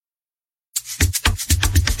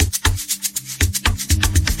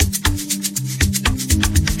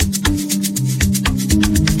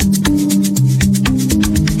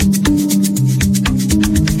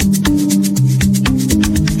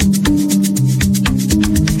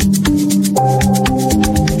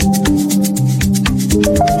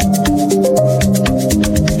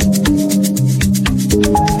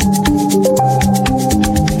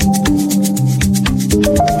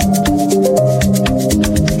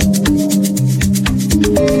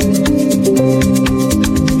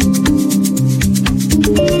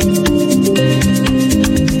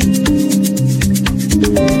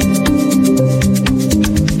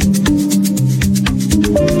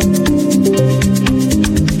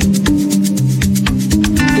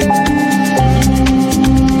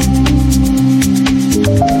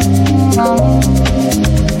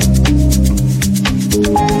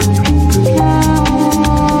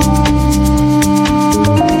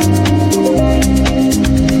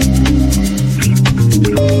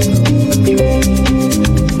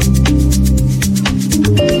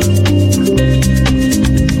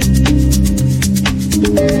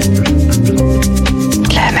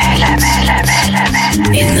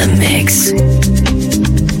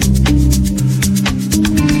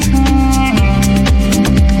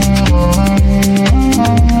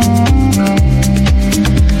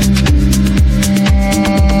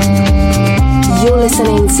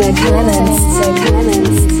listening to KLEMENZ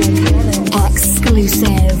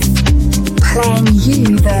exclusive, playing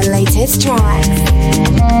you the latest tracks.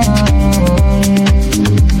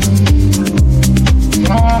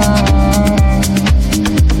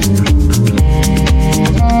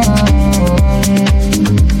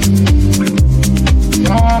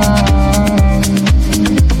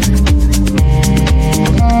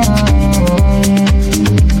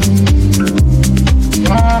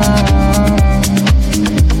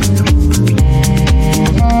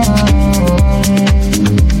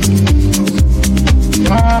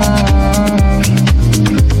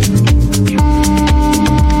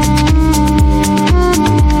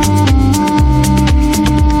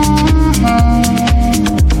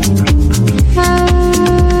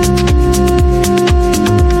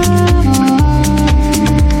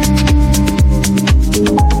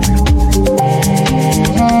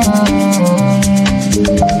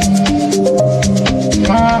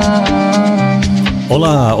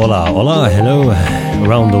 Hola, hello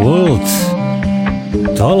around the world.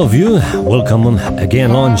 To all of you, welcome on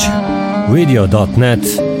again Launch Radio.net.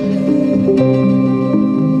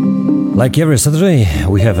 Like every Saturday,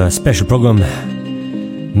 we have a special program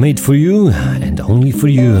made for you and only for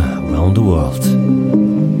you around the world.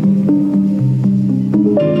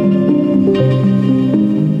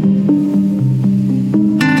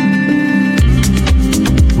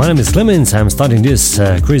 My name is KLEMENZ. I'm starting this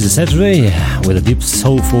crazy Saturday with a deep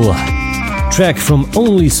soulful track from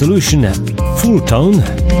Only Solution, Full Tone.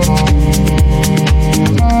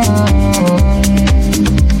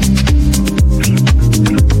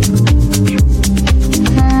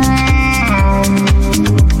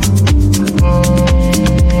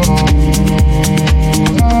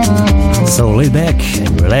 So lay back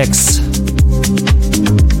and relax.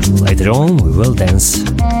 Later on we will dance,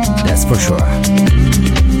 that's for sure.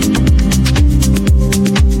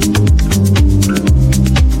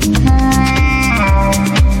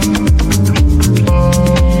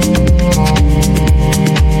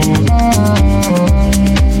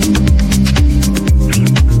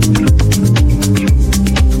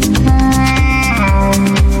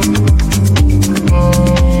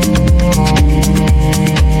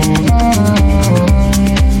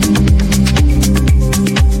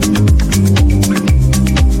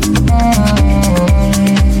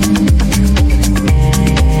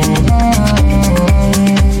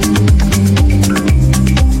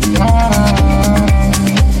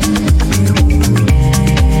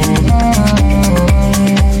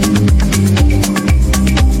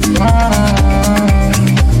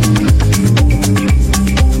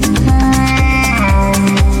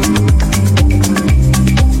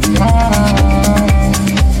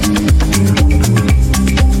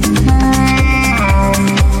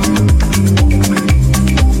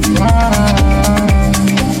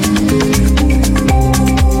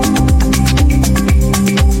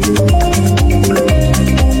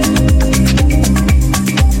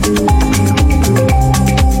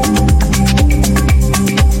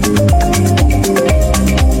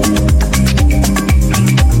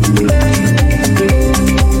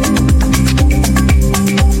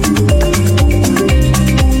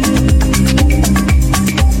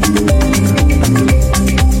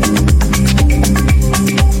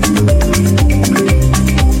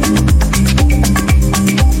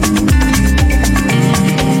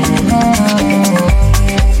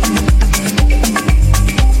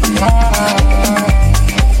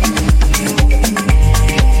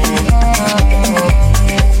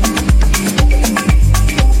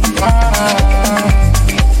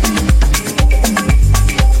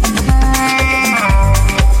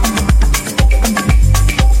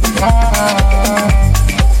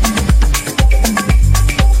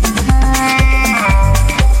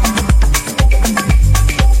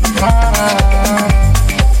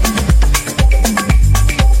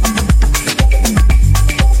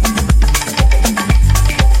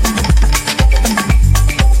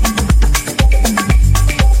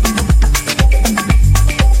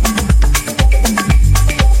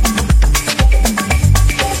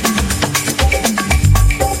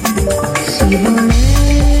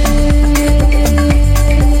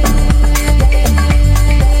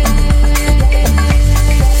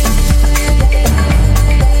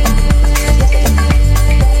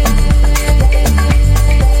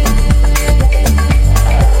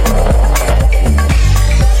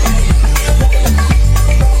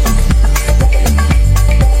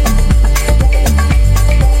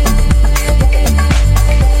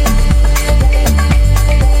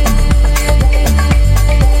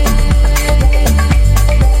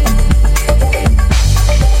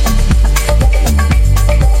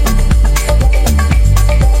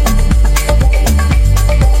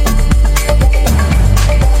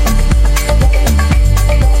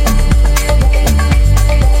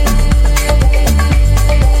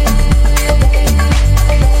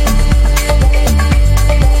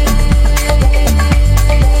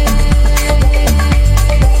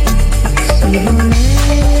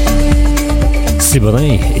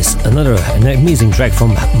 Siboney is another amazing track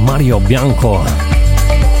from Mario Bianco.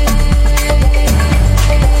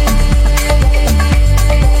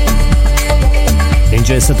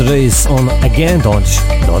 Enjoy Saturdays on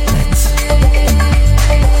againdodge.net.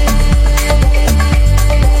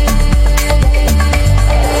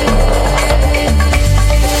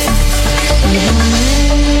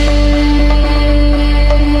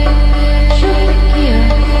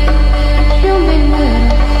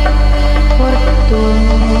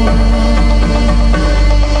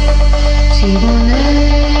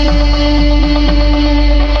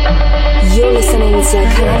 You're listening to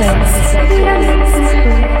KLEMENZ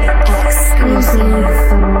exclusive,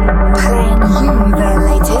 playing you the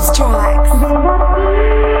latest tracks.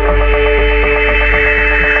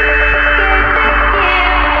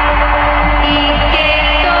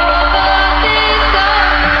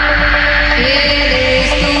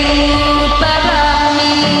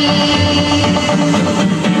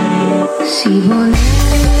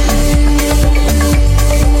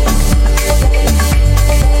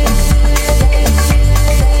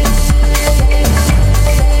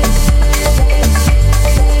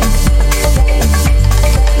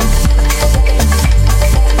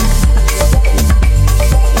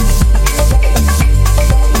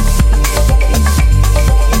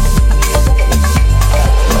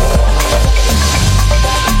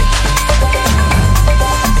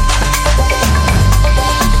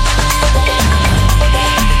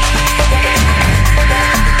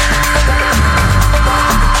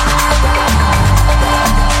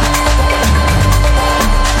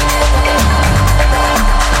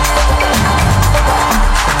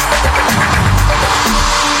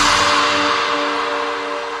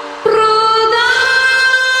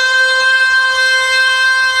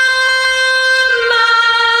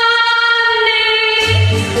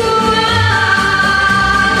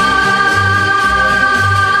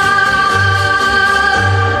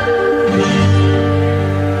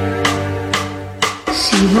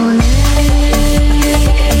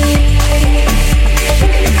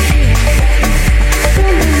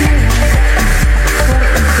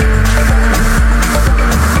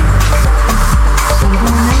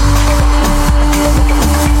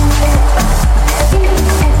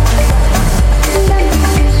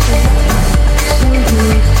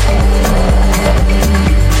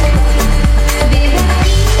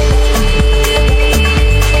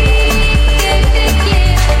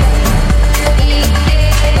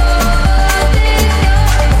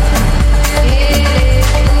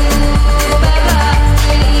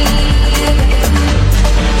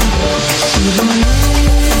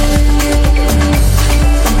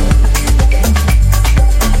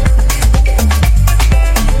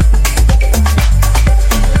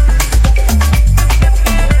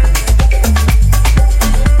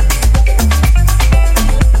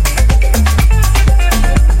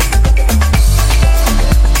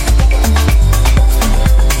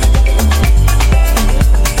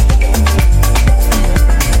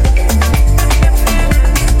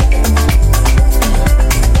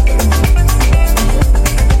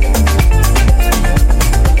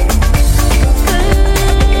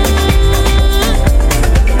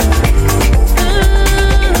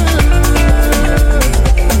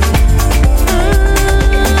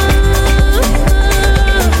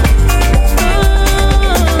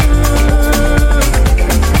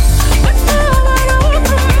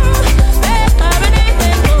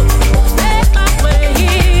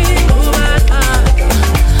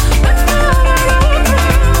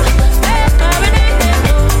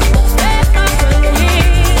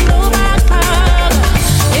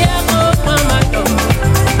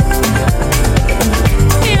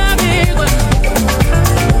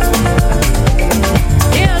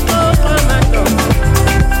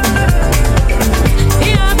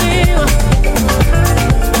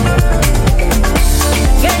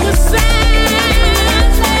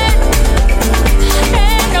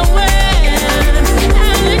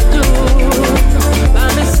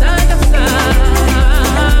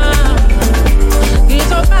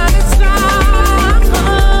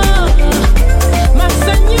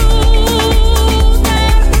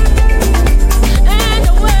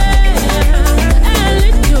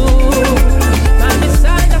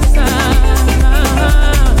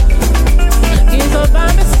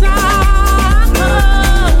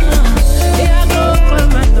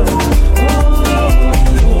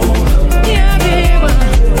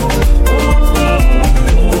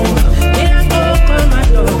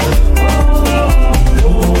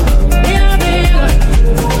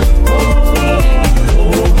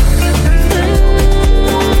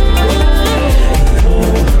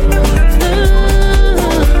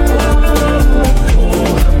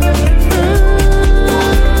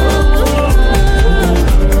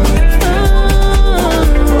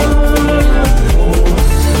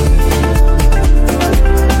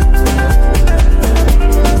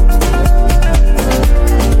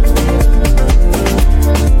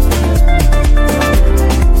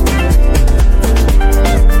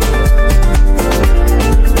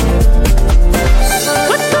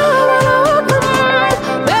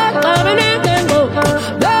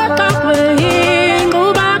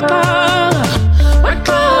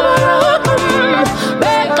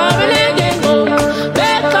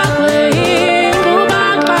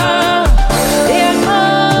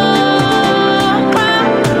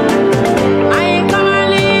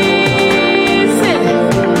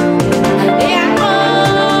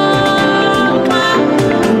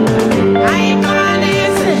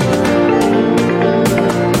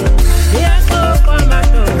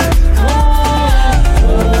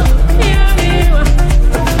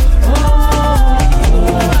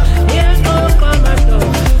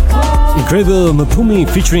 incredible Mapumi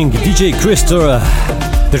featuring DJ Christor.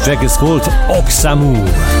 The track is called Oksamu.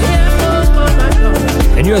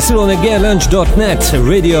 And you are still on the KLEMENZ.net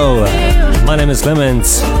radio. My name is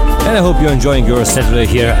KLEMENZ, and I hope you're enjoying your Saturday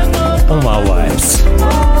here on My Vibes.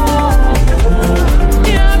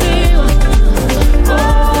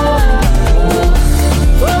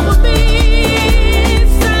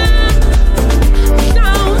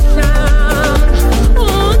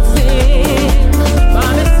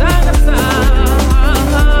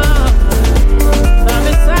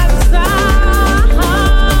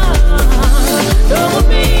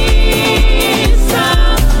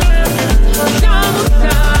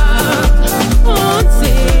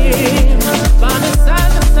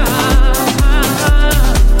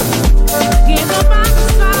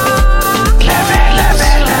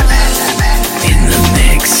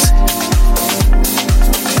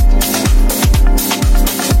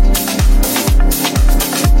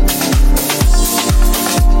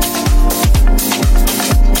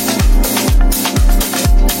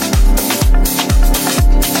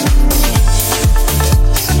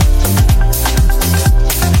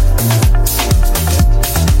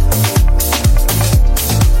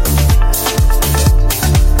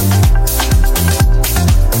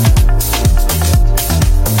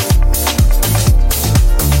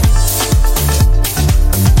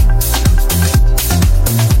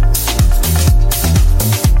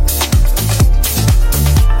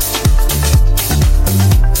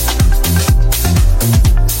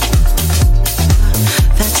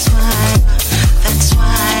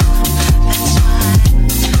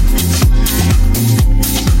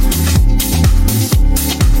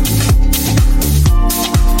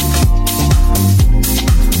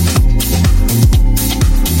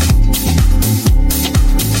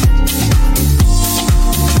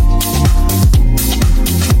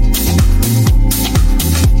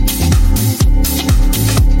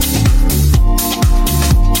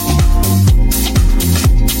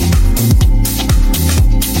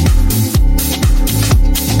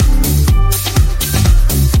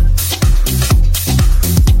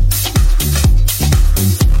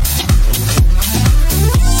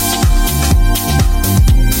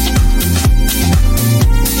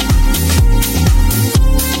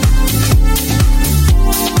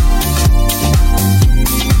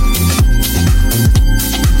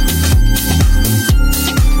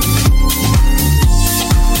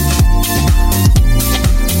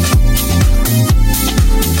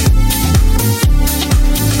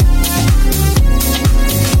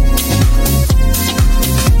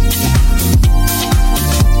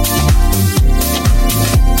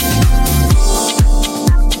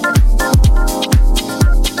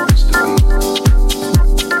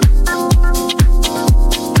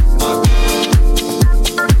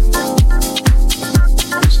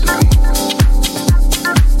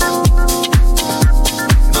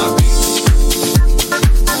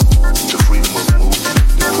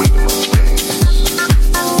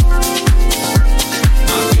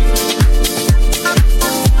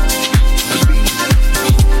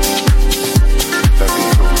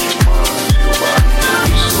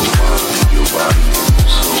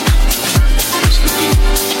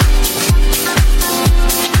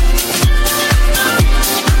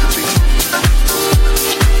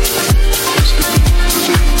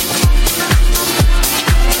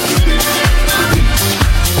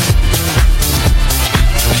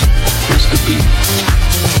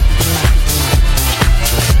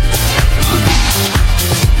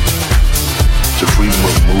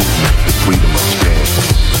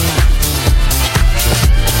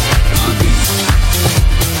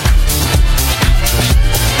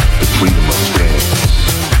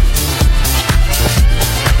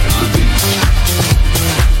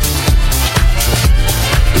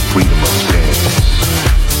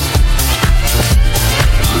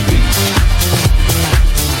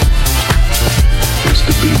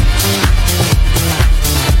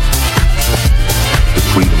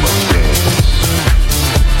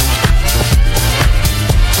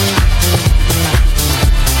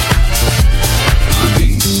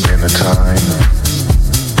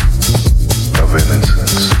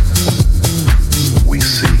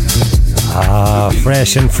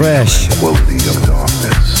 Fresh and fresh.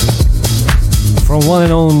 From one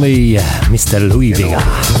and only Mr. Louis Vega.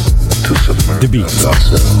 The beat.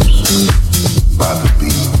 By the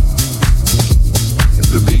beat. In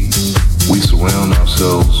the beat. We surround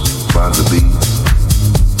ourselves by the beat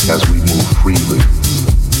as we move freely.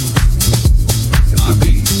 In the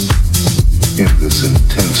beat. In this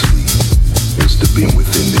intensity is to be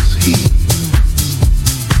within this heat.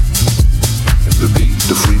 In the beat.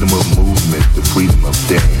 The freedom of movement, the freedom of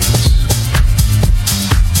dance.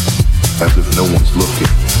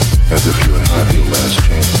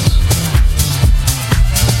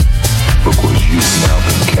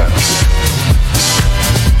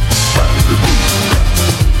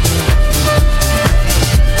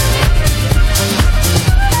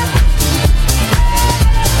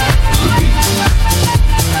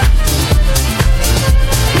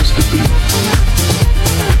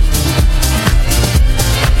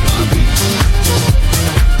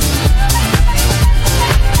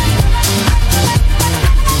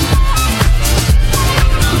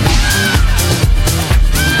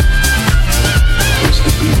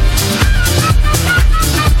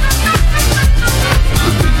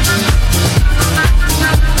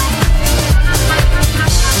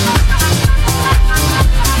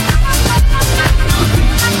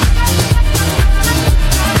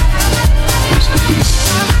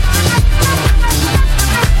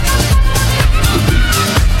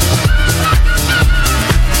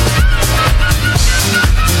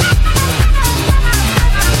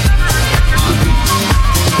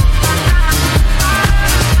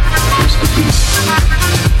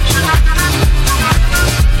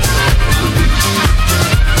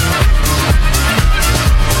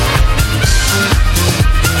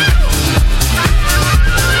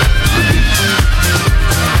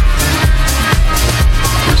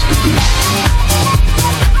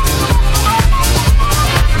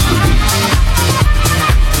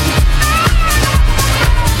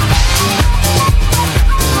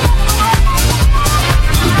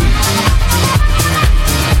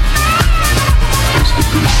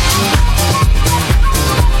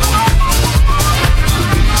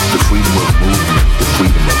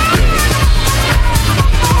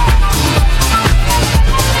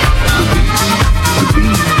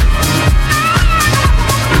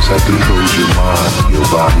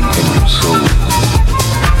 body and your soul.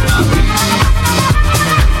 The beat.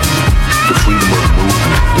 The freedom of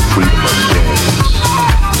movement, the freedom of dance.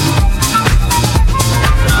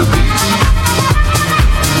 The beat.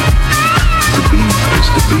 The beat is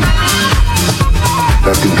the beat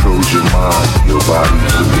that controls your mind, your body,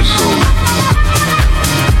 and your soul.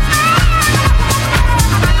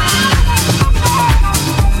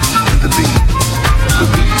 The beat. The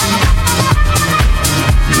beat.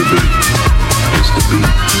 The beat. It's the beat.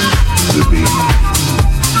 The beat.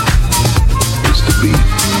 It's the beat.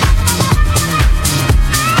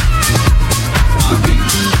 The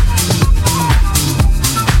beat.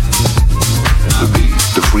 The beat.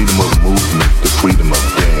 The freedom of movement, the freedom of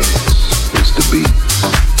dance. It's the beat.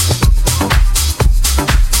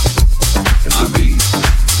 It's the beat.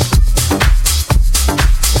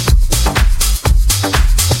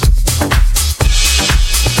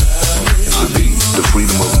 The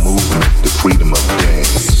freedom of movement, the freedom of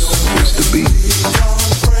dance. It's the beat.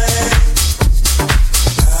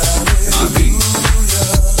 It's the beat.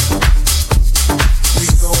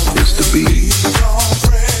 It's the beat.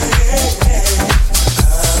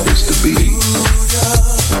 It's the beat.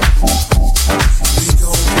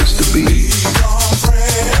 It's the beat.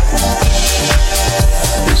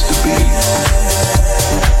 It's the beat.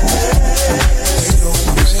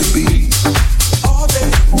 It's the beat.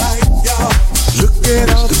 Look at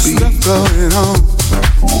all the stuff going on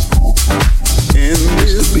in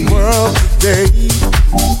this world today.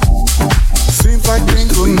 Seems like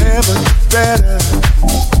things will never get better.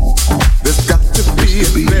 There's got to be a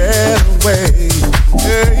better way.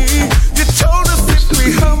 Hey, you told us if we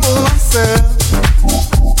humble ourselves,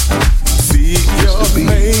 seek your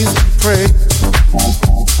face and pray,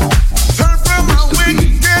 turn from our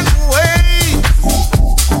wicked ways,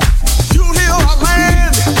 you'll heal our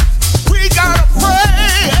land. We gotta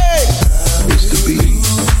pray. It's the beat.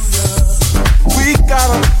 We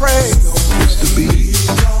gotta pray. It's the beat.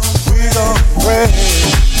 We gon' pray.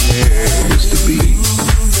 It's the beat.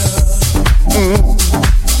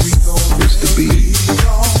 It's the beat.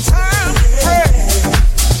 Time to pray.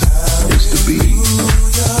 It's the beat.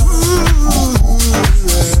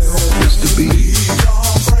 It's the beat.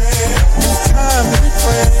 Time to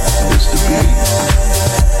pray. It's the beat.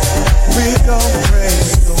 We gon' pray.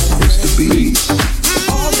 It's the beat.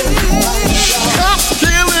 Stop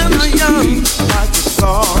killing the young like it's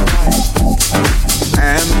alright,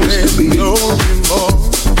 and there's no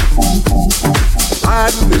remorse. I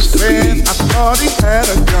understand. I thought he had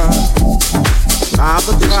a gun. Now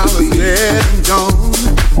the child is dead and gone.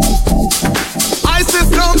 ISIS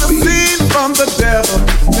on the scene from the devil,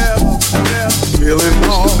 killing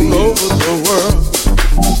all over the world.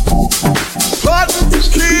 Plotting to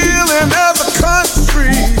kill in other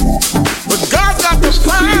countries, but God got the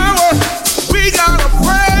power. We gotta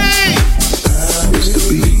pray. It's the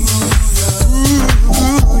beat.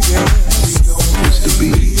 Ooh, yeah. It's the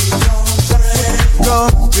beat.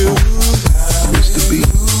 Gonna do. It's the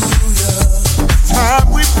beat. Time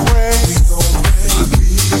we pray.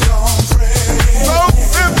 So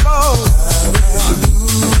simple.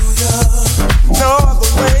 No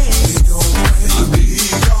other way. We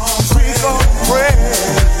gon' pray.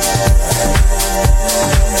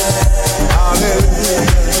 Hallelujah.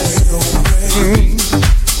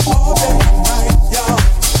 All day and night, y'all.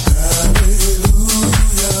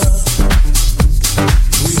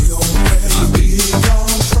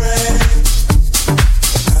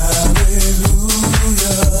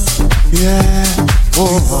 Yeah.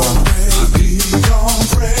 Oh.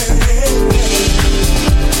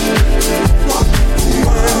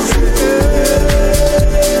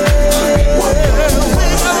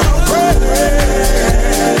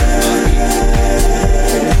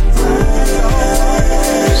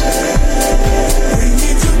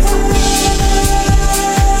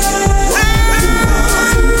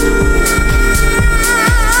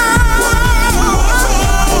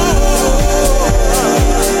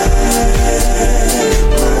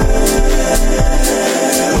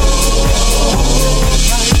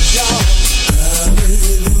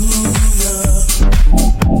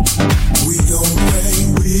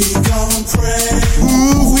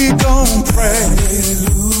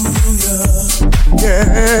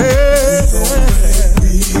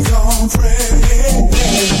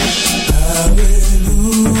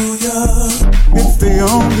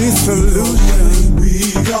 Solution.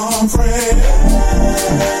 We gon' pray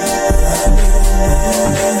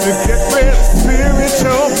to get rid of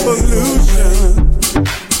spiritual pollution.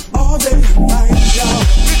 All day and night, y'all.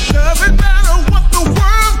 It doesn't matter what the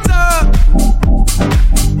world does.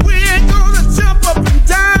 We ain't gonna jump up and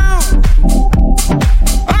down.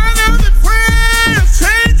 I know the prayers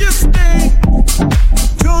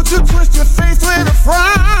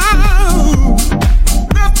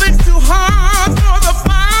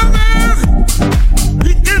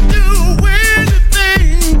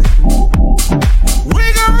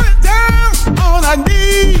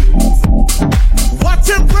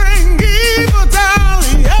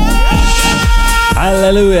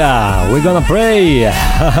Hallelujah, we're gonna pray.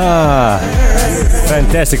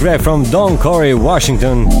 Fantastic rap from Don Corey,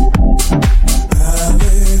 Washington.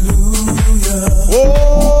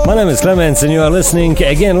 My name is KLEMENZ and you are listening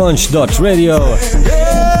again launch.radio.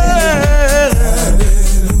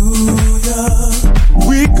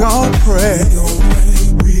 We gon' pray.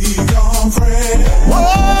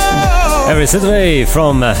 Every Saturday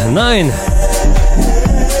from 9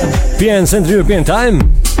 p.m. Central European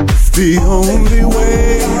Time. The only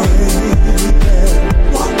way.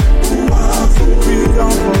 We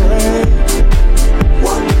gon' pray.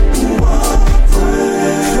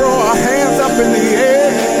 Throw our hands up in the air.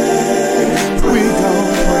 We gon'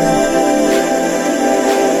 pray.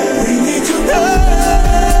 We need you.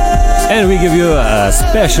 And we give you a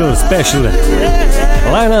special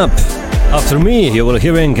lineup. After me, you will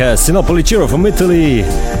hearing Sinopoli Ciro from Italy,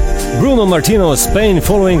 Bruno Martino, Spain,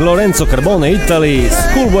 following Lorenzo Carbone, Italy,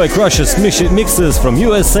 Schoolboy Crushers mixes from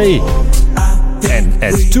USA, and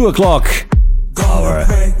at 2 o'clock, our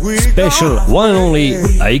special one and only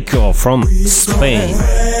Aiko from Spain.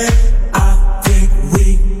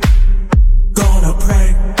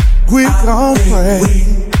 We gon' pray.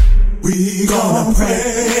 We gonna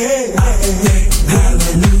pray.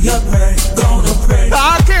 Hallelujah, pray. Gonna pray. I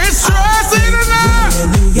can't stress it enough.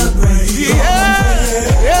 Hallelujah, pray.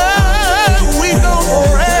 Yeah, we gonna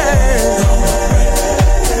pray.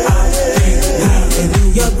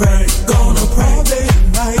 Hallelujah, pray. Gonna pray.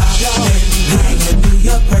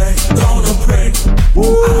 Hallelujah, pray. Gonna pray.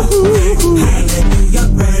 Hallelujah,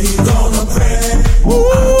 pray. Gonna pray.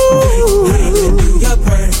 Hallelujah,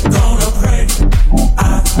 pray. Gonna pray.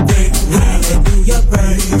 Hallelujah,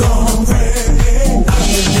 pray. Gonna pray.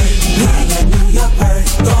 Hallelujah, pray.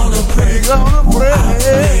 Gonna pray. Gonna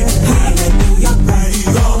pray. Hallelujah, pray.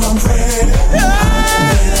 Gonna pray.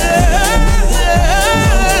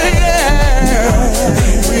 Yeah.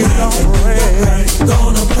 We gonna pray.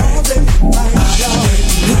 Gonna pray.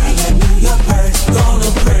 Hallelujah, pray. Gonna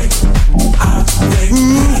pray.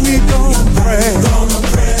 We gonna pray. Gonna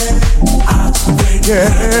pray. Yeah.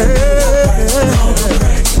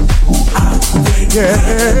 Yeah.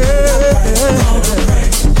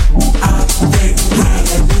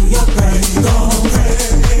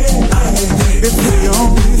 It's the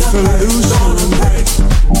only solution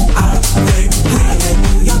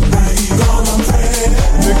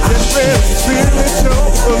to get rid of spiritual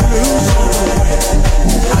pollution.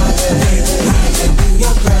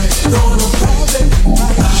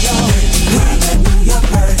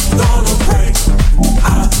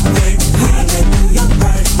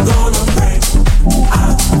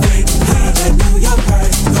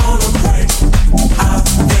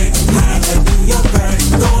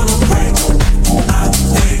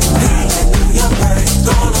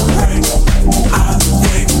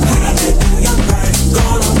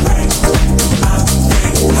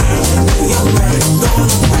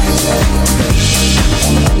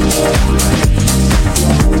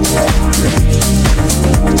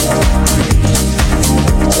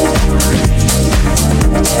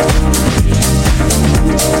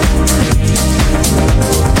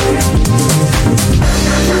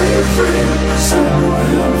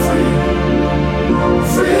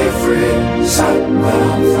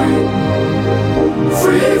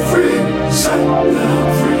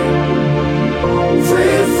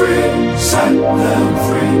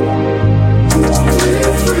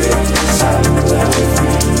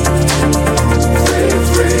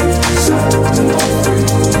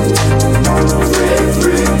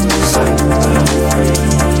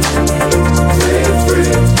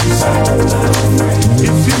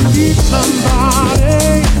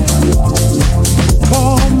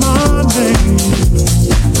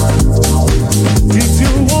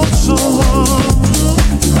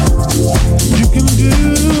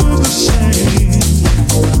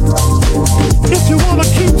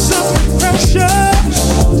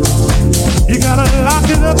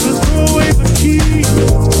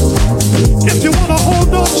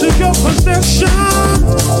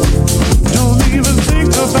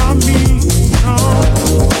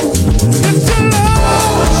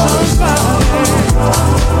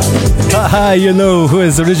 You know who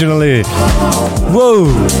is originally.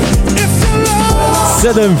 Whoa!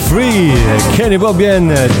 Set them free. Kenny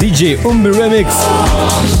Bobbian, DJ Umbi remix.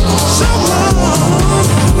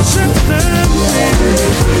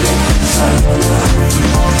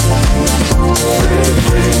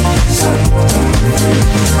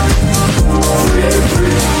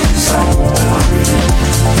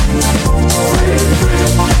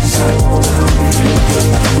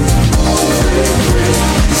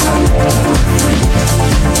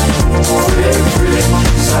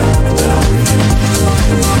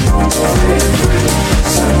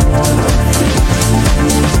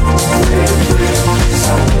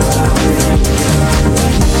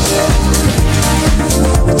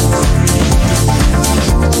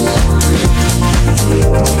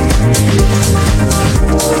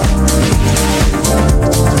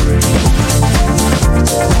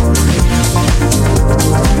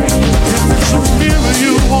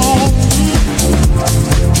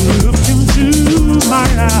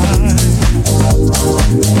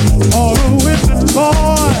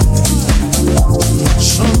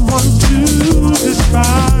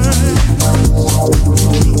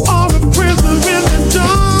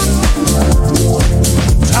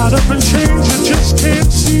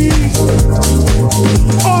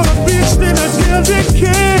 or a beast in a gilded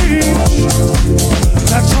cage.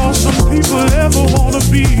 That's all some people ever wanna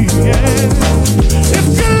be, yeah. If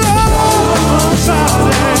you love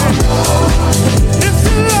somebody, if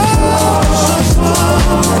you love someone,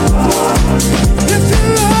 if you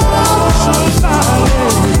love somebody,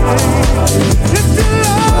 if you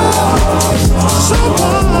love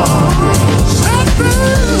someone, set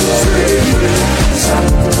them free.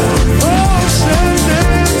 Oh, set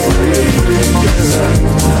them free.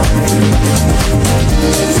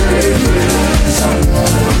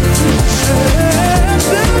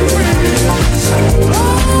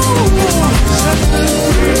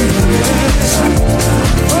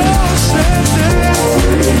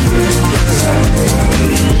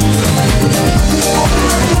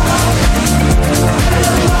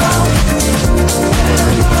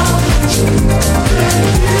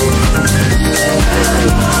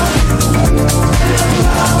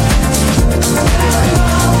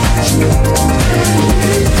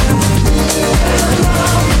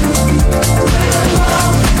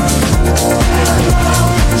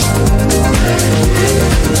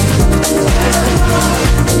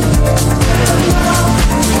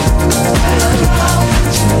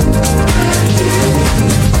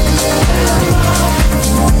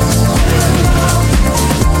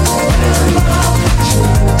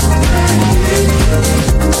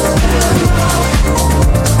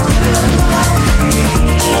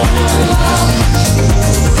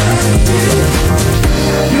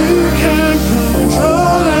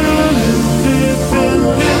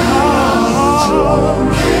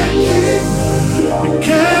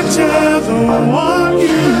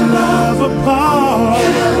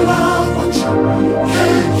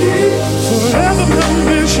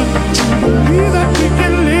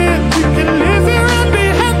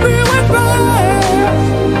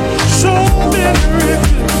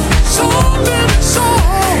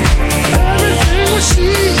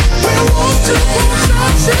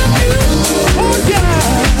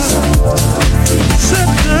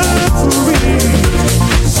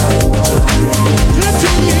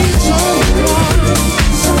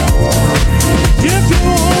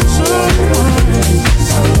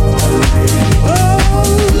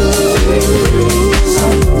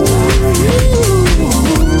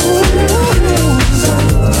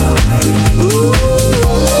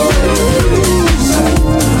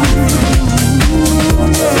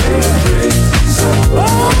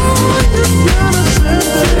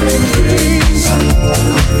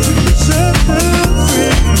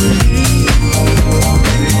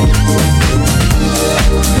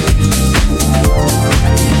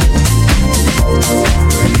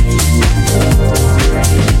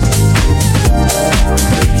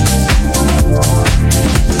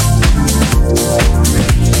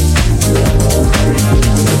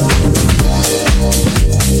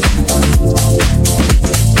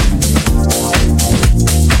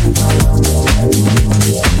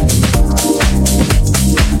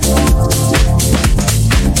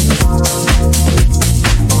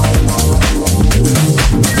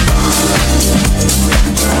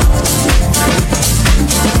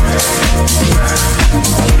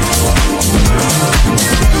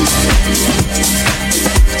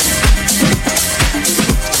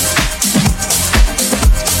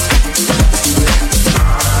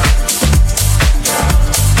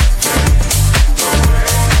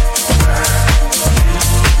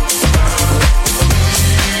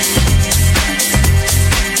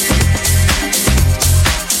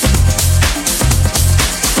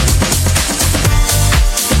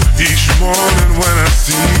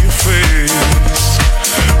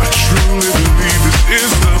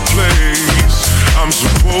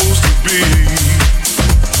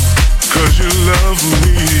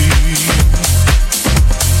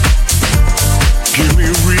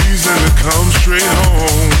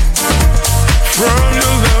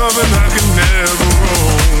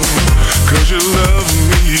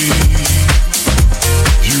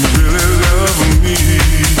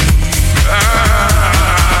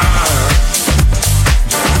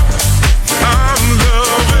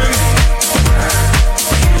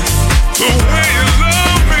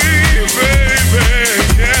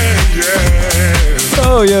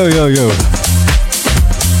 Yo.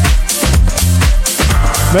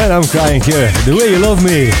 Man, I'm crying here. The Way You Love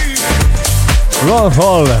Me. Ron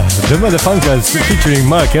Hall, the Motherfuckers featuring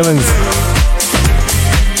Mark Evans.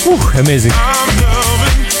 Amazing. I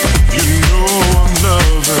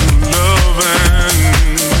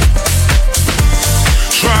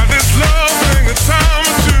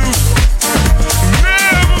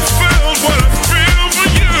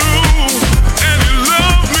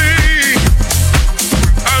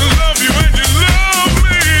love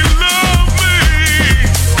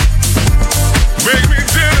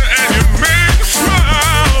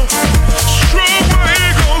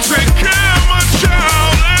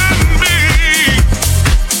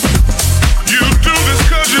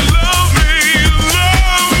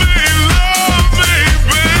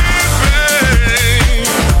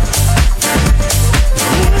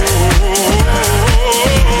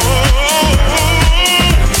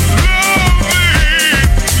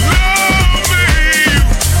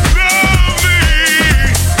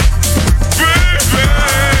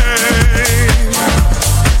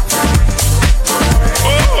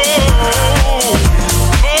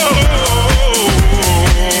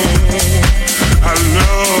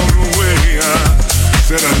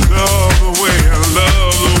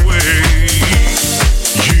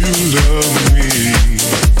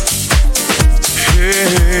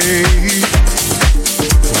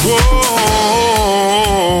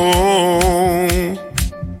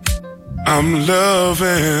I'm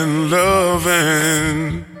loving.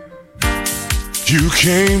 You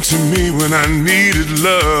came to me when I needed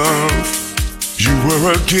love. You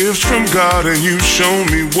were a gift from God and you showed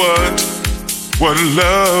me what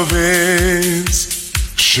love is.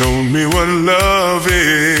 Showed me what love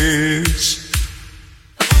is.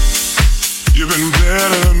 You've been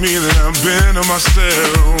better to me than I've been to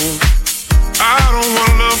myself. I don't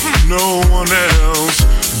want love from no one else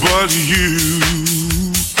but you.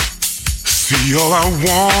 See, all I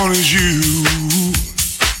want is you.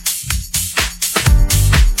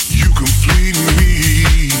 You complete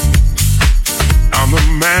me. I'm the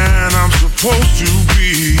man I'm supposed to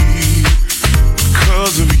be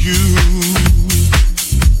because of you.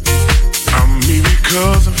 I'm me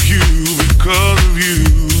because of you, because of you.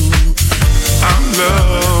 I'm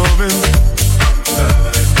loving.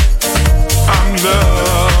 I'm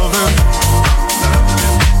loving.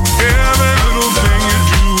 Every little thing you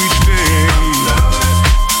do each day.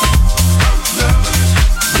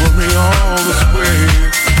 Put me all this way.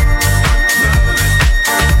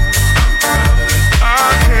 I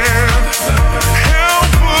can't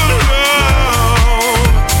help but love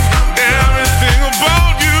everything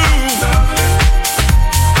about you.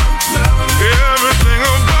 Everything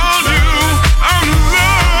about you. I'm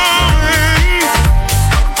loving.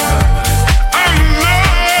 I'm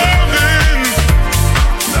loving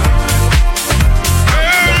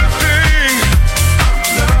everything.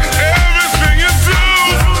 Everything you do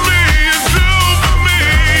for me, you do for me.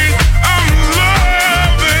 I'm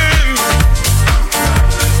loving.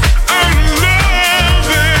 I'm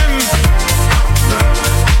loving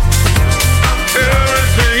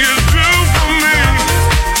everything you do for me.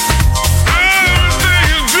 Everything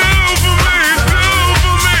you do for me, do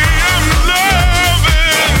for me. I'm loving.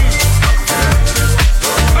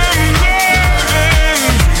 I'm loving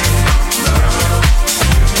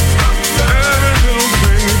every little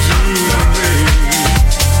thing you do for me.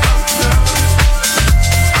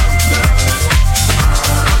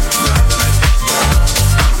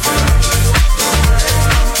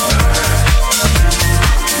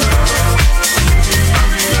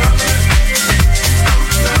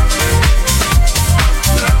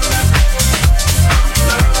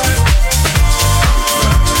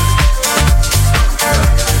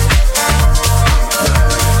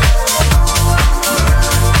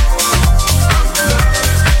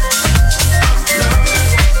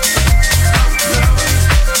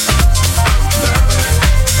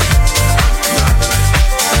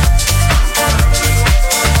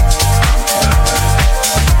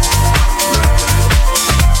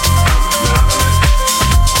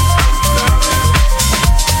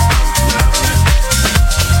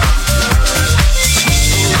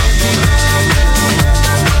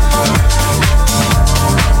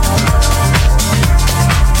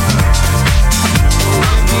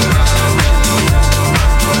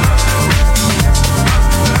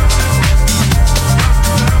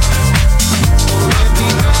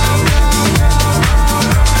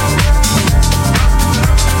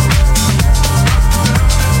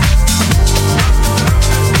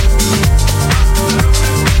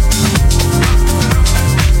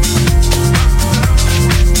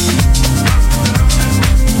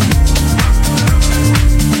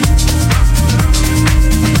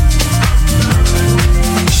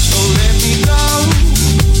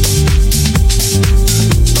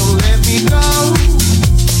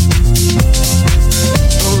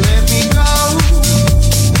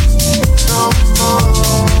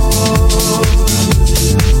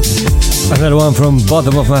 Another one from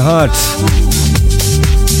bottom of my heart.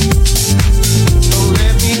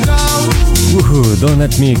 Woohoo, Don't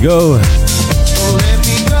Let Me Go.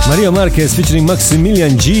 Maria Marquez featuring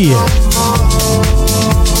Maximilian G.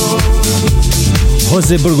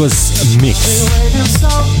 Jose Burgos mix.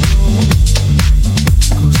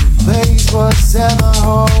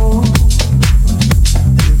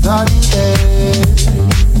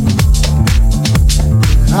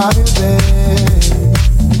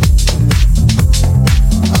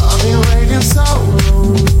 I've been waiting so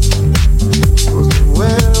long.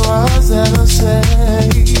 Where was ever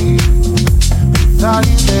safe without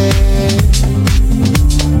you there?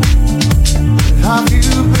 Have you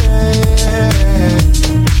been?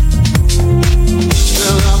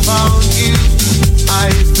 Till I found you, I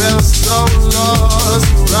felt so lost.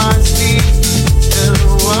 You rise me and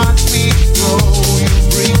watch me grow. You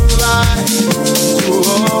bring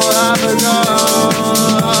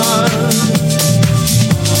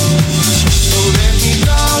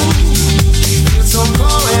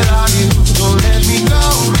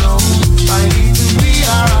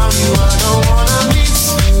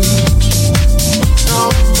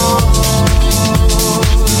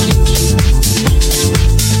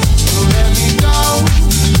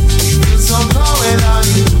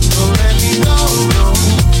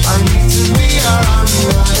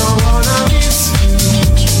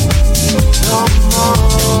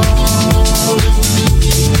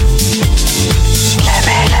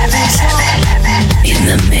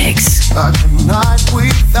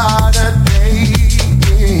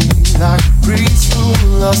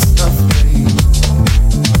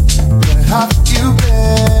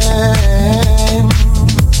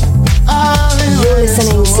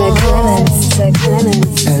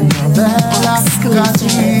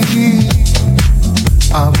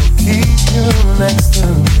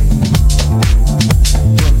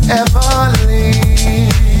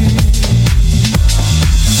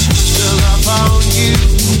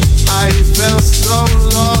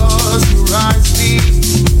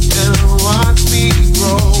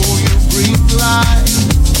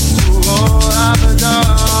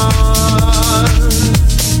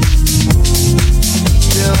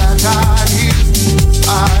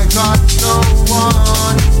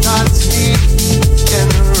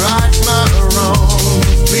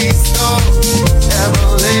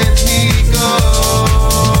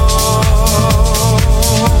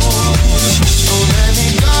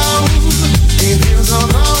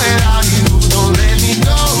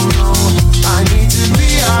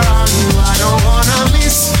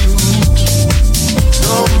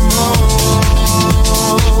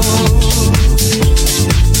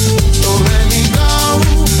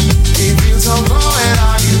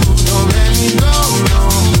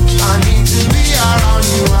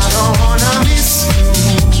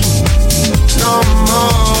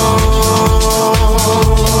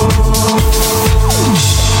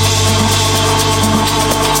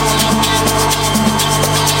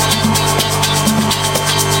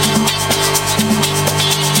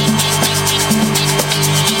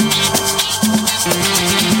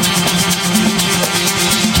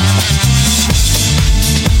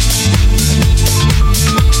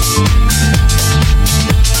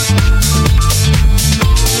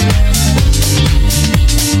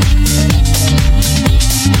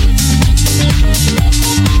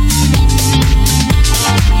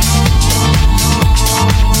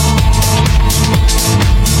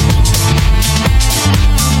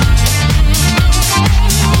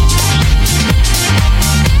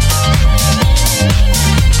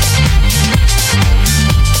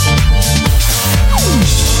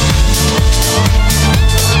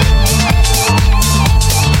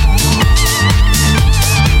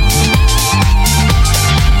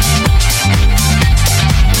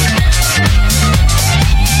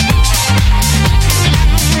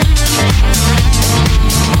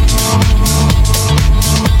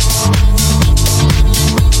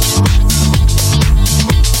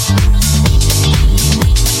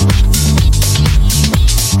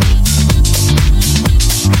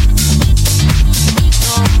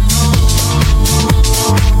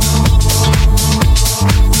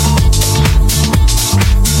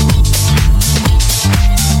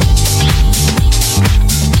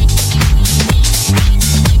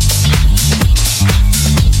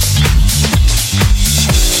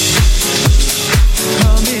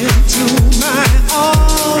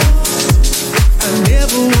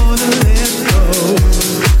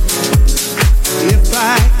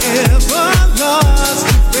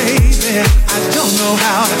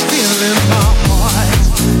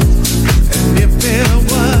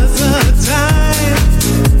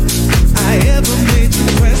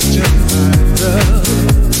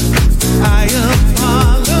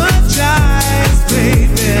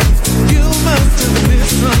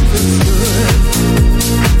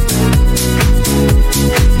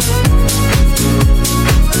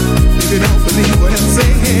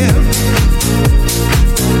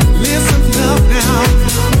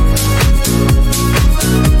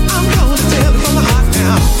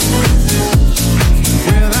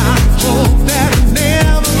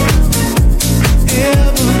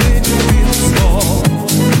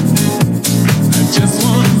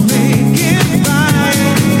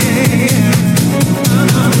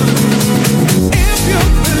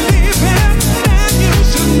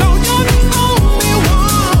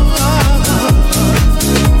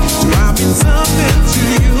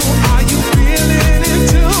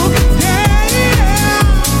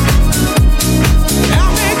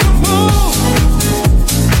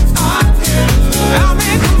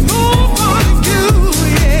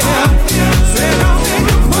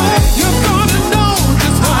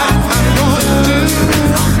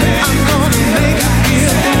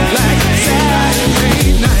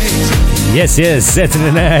Yes,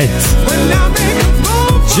 Saturday Night.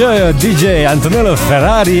 Gioia DJ Antonello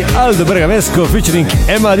Ferrari, Aldo Bergamesco featuring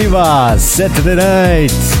Emma Riva, Saturday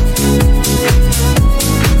Night.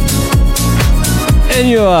 And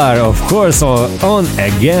you are, of course, on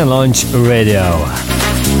Again Launch Radio.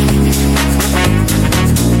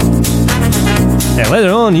 And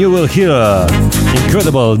later on you will hear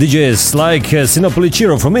incredible DJs like Sinopoli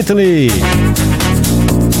Ciro from Italy,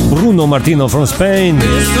 Bruno Martino from Spain,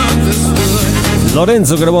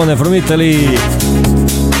 Lorenzo Grabone from Italy,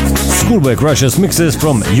 Schoolboy Crushers mixes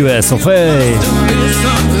from US of A,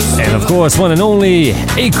 and of course one and only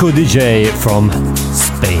Eco DJ from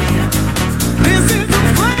Spain.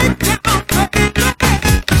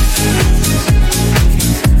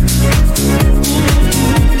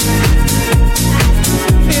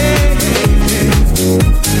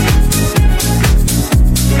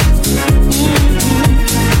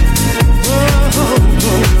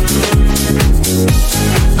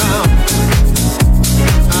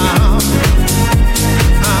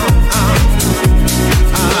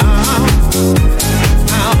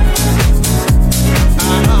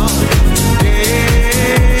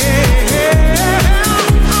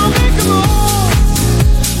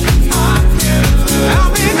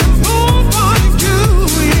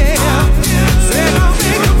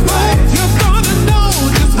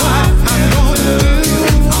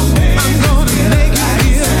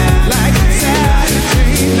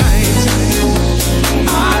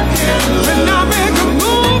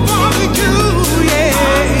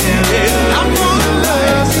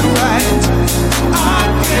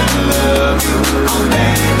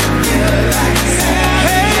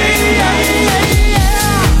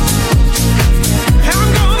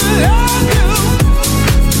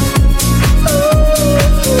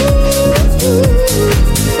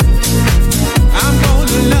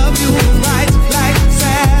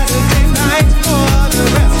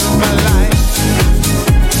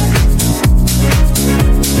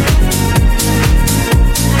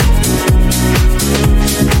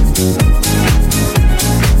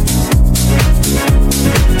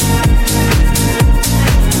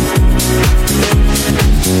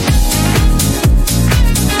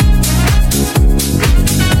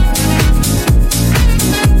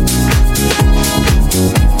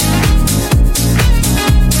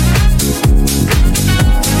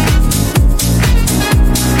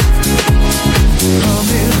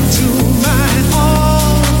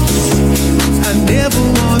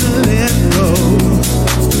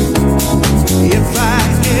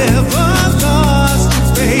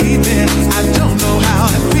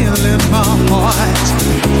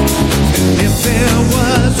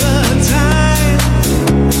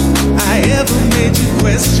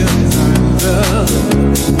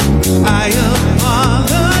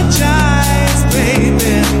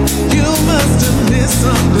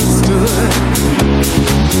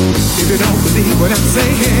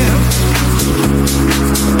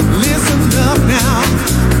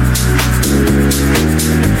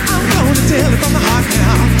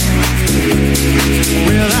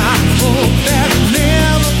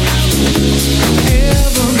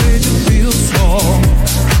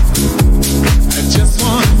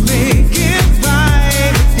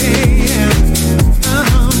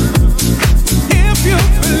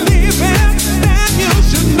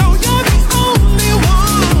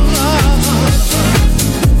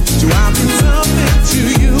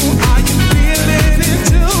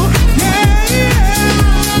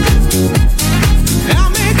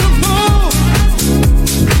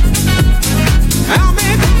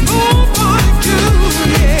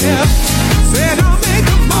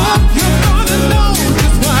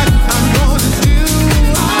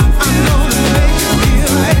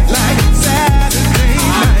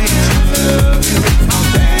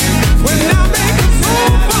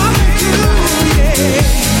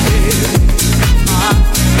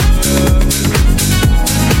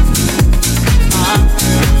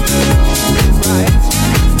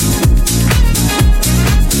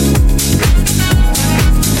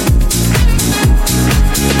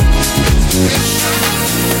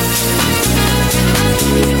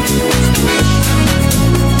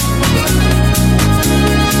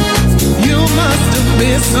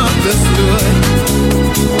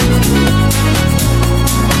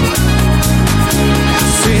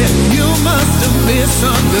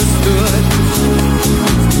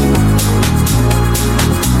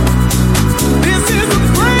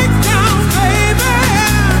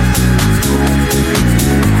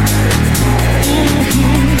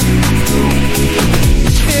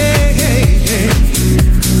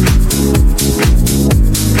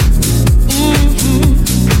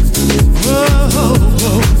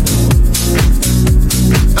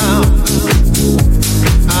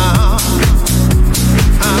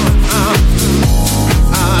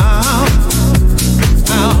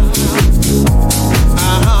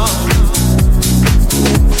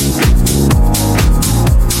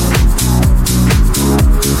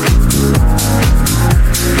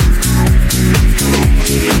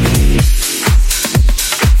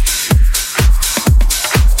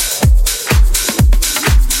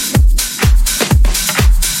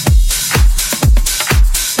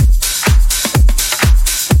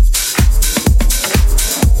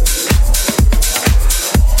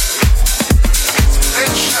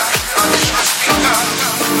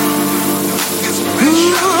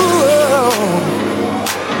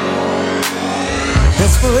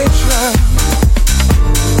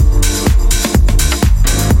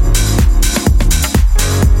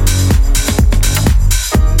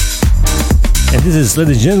 this is,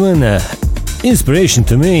 ladies and gentlemen, Inspiration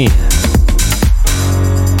to Me.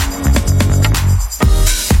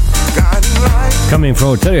 Coming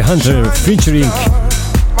from Terry Hunter featuring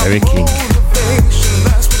Eric King.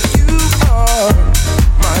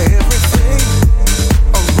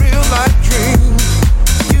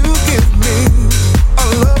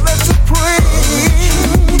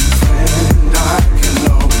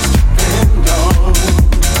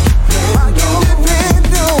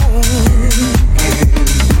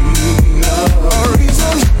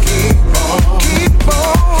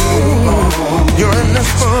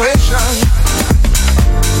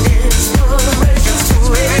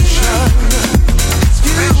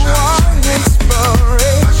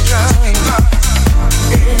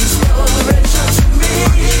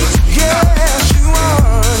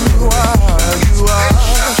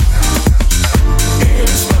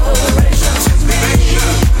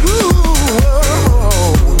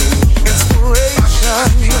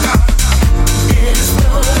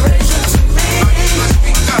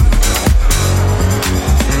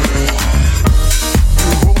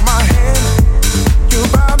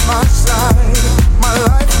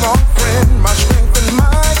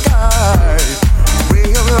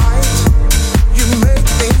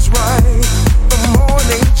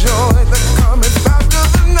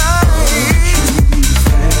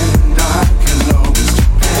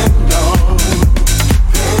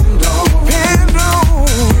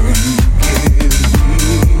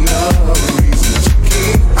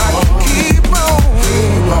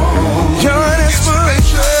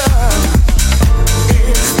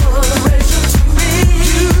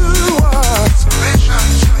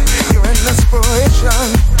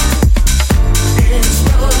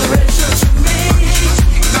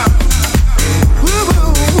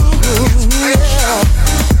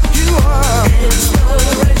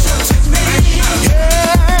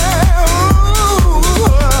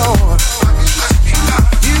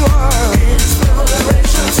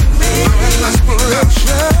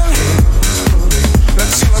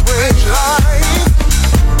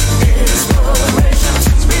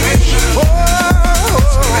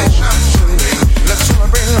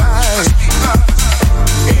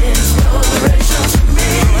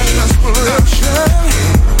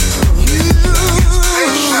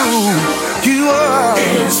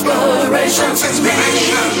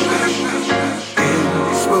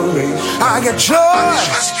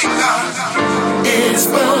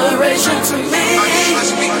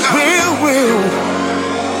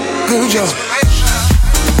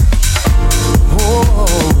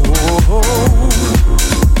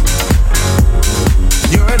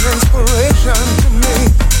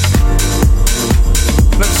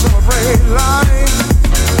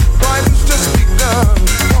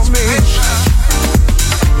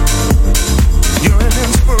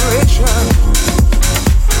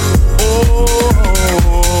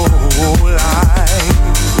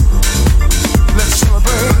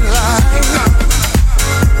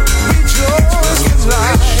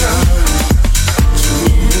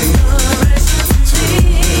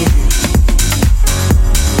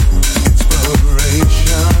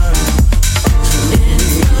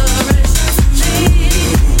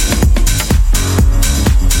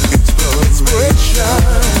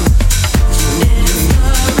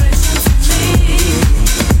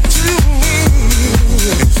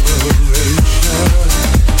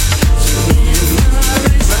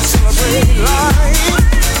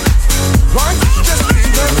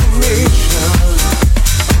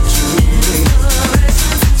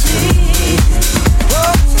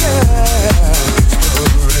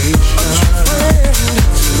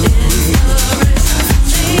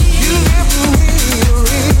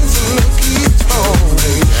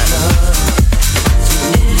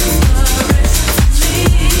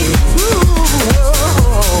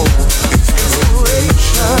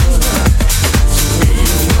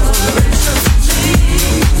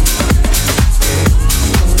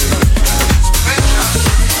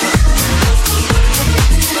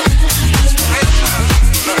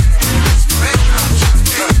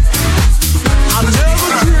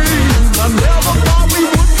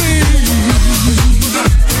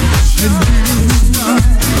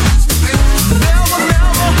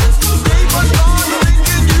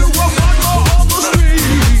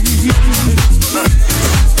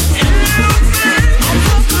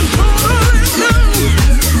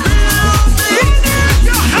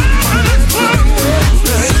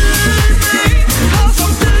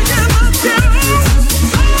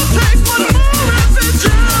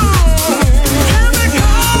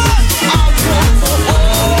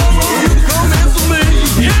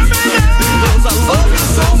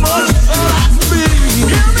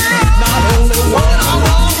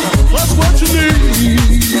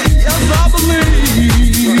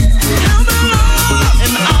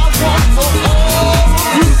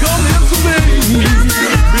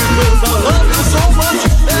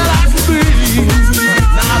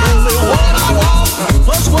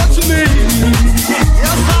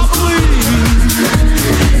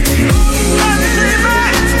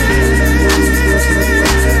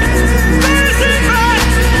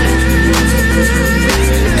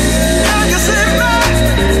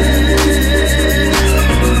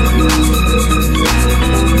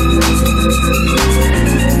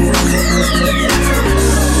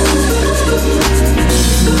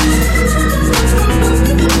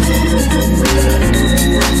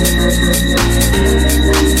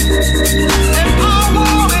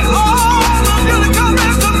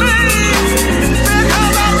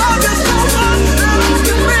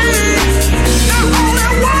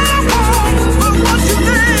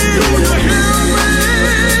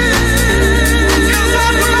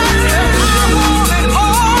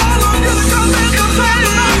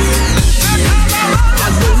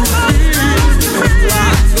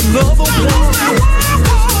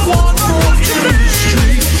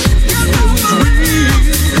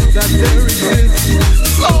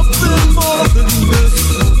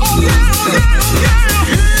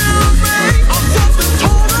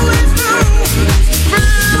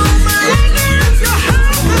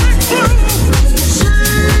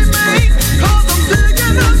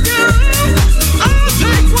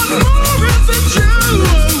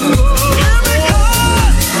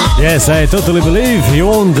 Yes, I totally believe you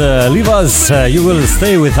won't leave us. You will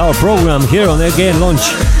stay with our program here on Again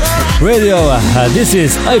Launch Radio. This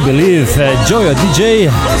is, I believe, Joyo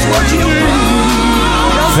DJ.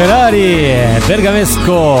 Ferrari,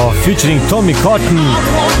 Bergamesco featuring Tommy Cotton.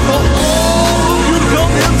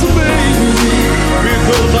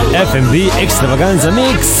 F&B Extravaganza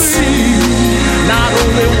Mix. Not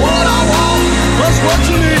only what I want, but what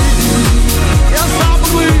you need. Yes, I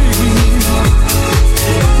believe. Do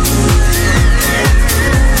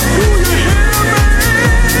you hear me? I'm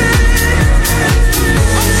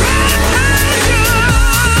trying to tell you.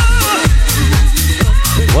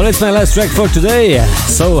 Well, it's my last track for today,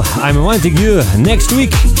 so I'm inviting you next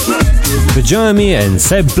week to join me in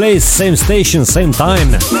same place, same station, same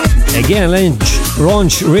time. Again,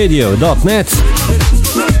 launchradio.net,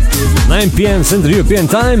 9 p.m. Central European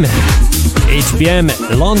Time, 8 p.m.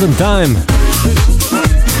 London Time.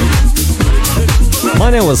 My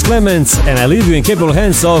name was KLEMENZ, and I leave you in capable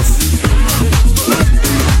hands of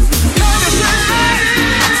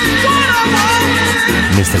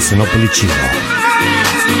Mr. Sinopolicino.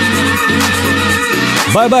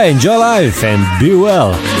 Bye bye, enjoy life and be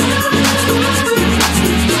well.